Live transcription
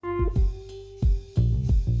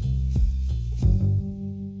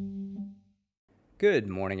Good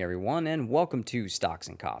morning, everyone, and welcome to Stocks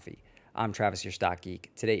and Coffee. I'm Travis, your stock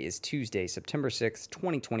geek. Today is Tuesday, September 6th,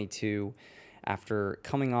 2022. After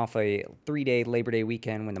coming off a 3-day Labor Day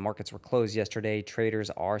weekend when the markets were closed yesterday,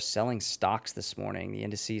 traders are selling stocks this morning. The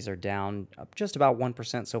indices are down just about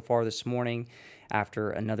 1% so far this morning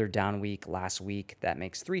after another down week last week. That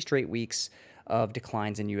makes 3 straight weeks of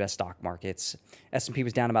declines in U.S. stock markets. S&P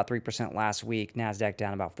was down about 3% last week, NASDAQ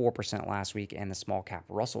down about 4% last week, and the small cap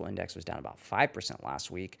Russell index was down about 5%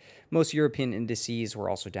 last week. Most European indices were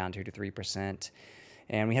also down 2 to 3%.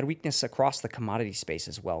 And we had weakness across the commodity space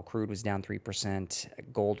as well. Crude was down 3%,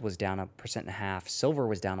 gold was down 1.5%, silver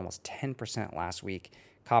was down almost 10% last week,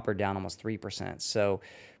 copper down almost 3%. So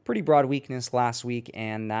pretty broad weakness last week,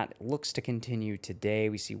 and that looks to continue today.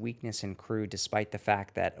 We see weakness in crude despite the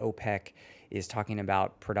fact that OPEC is talking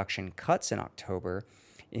about production cuts in October.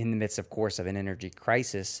 In the midst, of course, of an energy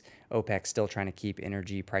crisis, OPEC still trying to keep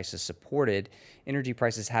energy prices supported. Energy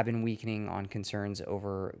prices have been weakening on concerns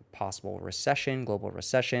over possible recession, global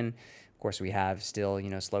recession. Of course, we have still,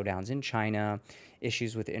 slowdowns in China,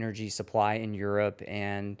 issues with energy supply in Europe,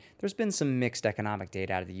 and there's been some mixed economic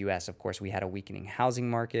data out of the U.S. Of course, we had a weakening housing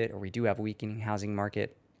market, or we do have a weakening housing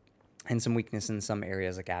market, and some weakness in some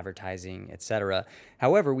areas like advertising, etc.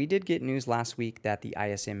 However, we did get news last week that the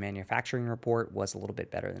ISM manufacturing report was a little bit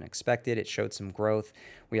better than expected. It showed some growth.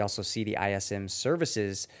 We also see the ISM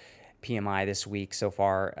services PMI this week so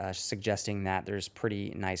far, suggesting that there's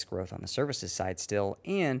pretty nice growth on the services side still.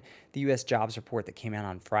 And the U.S. jobs report that came out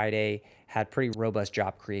on Friday had pretty robust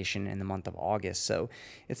job creation in the month of August. So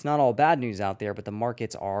it's not all bad news out there, but the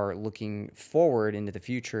markets are looking forward into the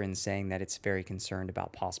future and saying that it's very concerned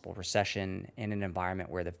about possible recession in an environment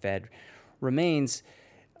where the Fed remains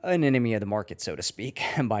an enemy of the market, so to speak,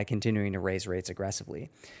 by continuing to raise rates aggressively.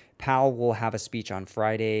 Powell will have a speech on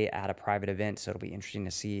Friday at a private event, so it'll be interesting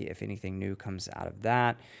to see if anything new comes out of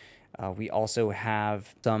that. We also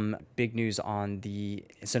have some big news on the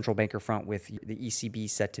central banker front with the ECB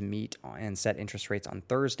set to meet and set interest rates on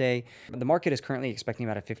Thursday. The market is currently expecting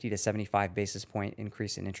about a 50 to 75 basis point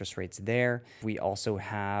increase in interest rates there. We also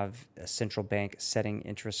have a central bank setting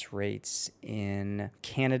interest rates in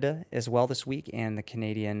Canada as well this week, and the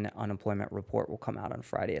Canadian unemployment report will come out on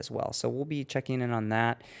Friday as well. So we'll be checking in on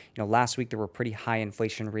that. Last week there were pretty high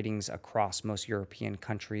inflation readings across most European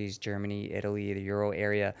countries, Germany, Italy, the Euro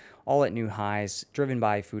area, all at new highs, driven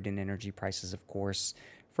by food and energy prices, of course.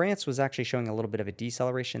 France was actually showing a little bit of a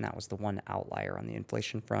deceleration. That was the one outlier on the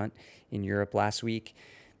inflation front in Europe last week.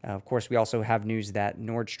 Of course, we also have news that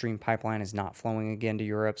Nordstream pipeline is not flowing again to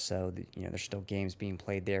Europe, so there's still games being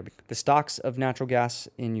played there. The stocks of natural gas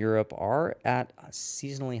in Europe are at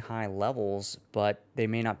seasonally high levels, but they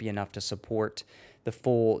may not be enough to support the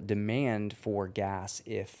full demand for gas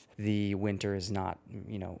if the winter is not,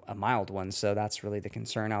 a mild one. So that's really the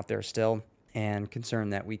concern out there still, and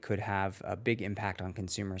concern that we could have a big impact on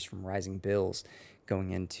consumers from rising bills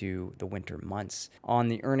going into the winter months. On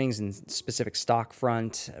the earnings and specific stock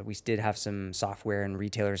front, we did have some software and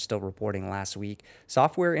retailers still reporting last week.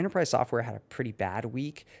 Enterprise software had a pretty bad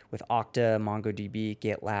week with Okta, MongoDB,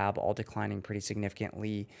 GitLab all declining pretty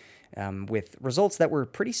significantly, with results that were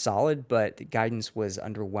pretty solid, but guidance was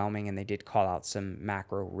underwhelming, and they did call out some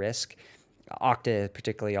macro risk. Okta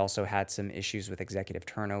particularly also had some issues with executive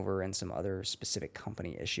turnover and some other specific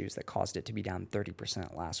company issues that caused it to be down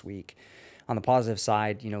 30% last week. On the positive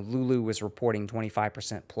side, Lulu was reporting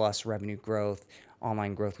 25% plus revenue growth.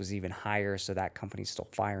 Online growth was even higher, so that company's still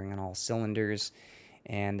firing on all cylinders.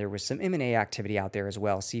 And there was some M&A activity out there as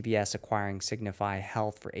well. CVS acquiring Signify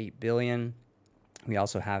Health for $8 billion. We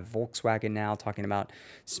also have Volkswagen now talking about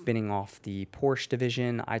spinning off the Porsche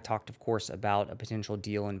division. I talked, of course, about a potential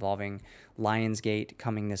deal involving Lionsgate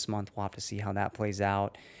coming this month. We'll have to see how that plays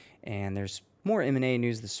out. And there's more M&A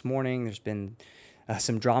news this morning. There's been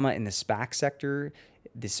some drama in the SPAC sector.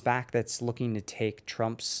 The SPAC that's looking to take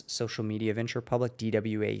Trump's social media venture public,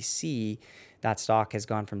 DWAC, that stock has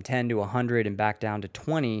gone from 10 to 100 and back down to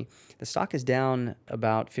 20. The stock is down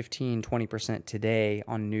about 15-20% today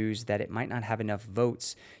on news that it might not have enough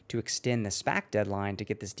votes to extend the SPAC deadline to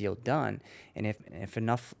get this deal done. And if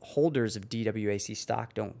enough holders of DWAC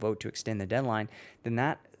stock don't vote to extend the deadline, then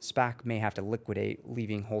that SPAC may have to liquidate,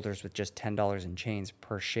 leaving holders with just $10 and change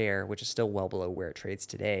per share, which is still well below where it trades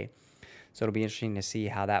today. So it'll be interesting to see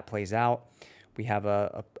how that plays out. We have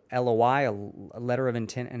a LOI, a letter of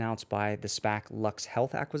intent announced by the SPAC Lux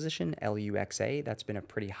Health acquisition, LUXA. That's been a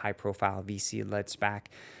pretty high-profile VC-led SPAC.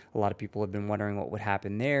 A lot of people have been wondering what would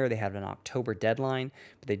happen there. They have an October deadline,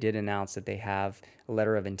 but they did announce that they have a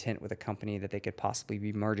letter of intent with a company that they could possibly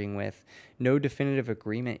be merging with. No definitive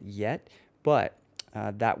agreement yet, but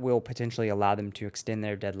that will potentially allow them to extend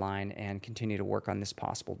their deadline and continue to work on this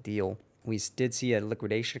possible deal. We did see a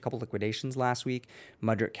couple liquidations last week.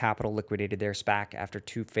 Mudrick Capital liquidated their SPAC after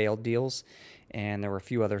 2 failed deals, and there were a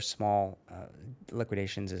few other small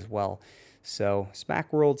liquidations as well. So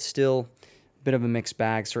SPAC world still a bit of a mixed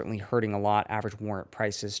bag, certainly hurting a lot. Average warrant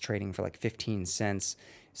prices trading for like 15 cents,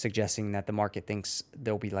 suggesting that the market thinks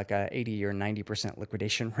there'll be like a 80 or 90%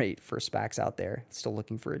 liquidation rate for SPACs out there still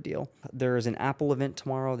looking for a deal. There is an Apple event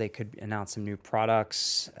tomorrow. They could announce some new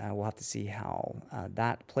products. We'll have to see how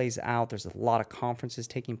that plays out. There's a lot of conferences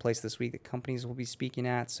taking place this week that companies will be speaking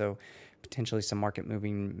at, so potentially some market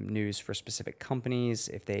moving news for specific companies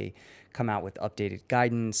if they come out with updated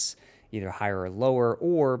guidance, either higher or lower,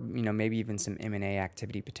 or maybe even some M&A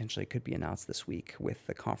activity potentially could be announced this week with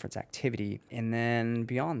the conference activity. And then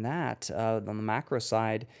beyond that, on the macro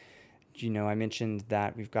side, I mentioned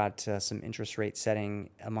that we've got some interest rate setting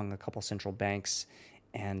among a couple central banks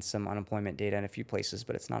and some unemployment data in a few places,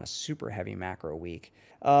 but it's not a super heavy macro week.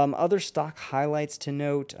 Other stock highlights to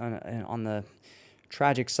note on the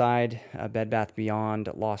tragic side, Bed Bath & Beyond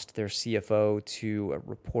lost their CFO to a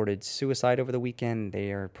reported suicide over the weekend.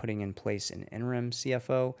 They are putting in place an interim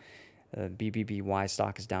CFO. BBBY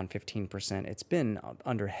stock is down 15%. It's been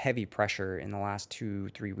under heavy pressure in the last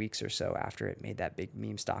 2-3 weeks or so after it made that big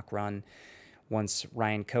meme stock run. Once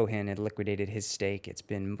Ryan Cohen had liquidated his stake, it's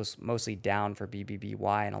been mostly down for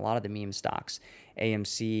BBBY and a lot of the meme stocks.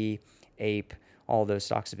 AMC, Ape, all those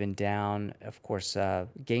stocks have been down. Of course,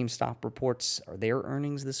 GameStop reports their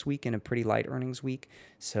earnings this week in a pretty light earnings week.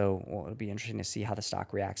 So it'll be interesting to see how the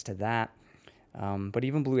stock reacts to that. But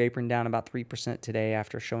even Blue Apron down about 3% today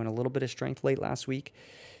after showing a little bit of strength late last week.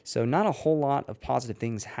 So not a whole lot of positive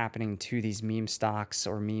things happening to these meme stocks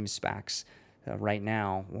or meme SPACs right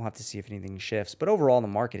now. We'll have to see if anything shifts. But overall, the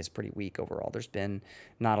market is pretty weak overall. There's been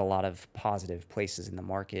not a lot of positive places in the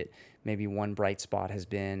market. Maybe one bright spot has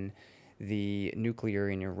been the nuclear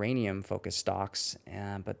and uranium focused stocks,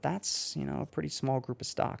 but that's a pretty small group of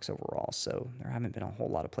stocks overall, so there haven't been a whole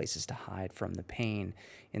lot of places to hide from the pain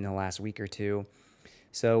in the last week or two.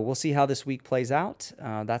 So we'll see how this week plays out.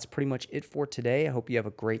 That's pretty much it for today. I hope you have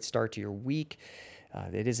a great start to your week.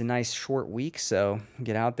 It is a nice short week, so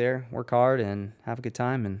get out there, work hard, and have a good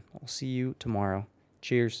time, and I'll see you tomorrow.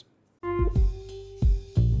 Cheers.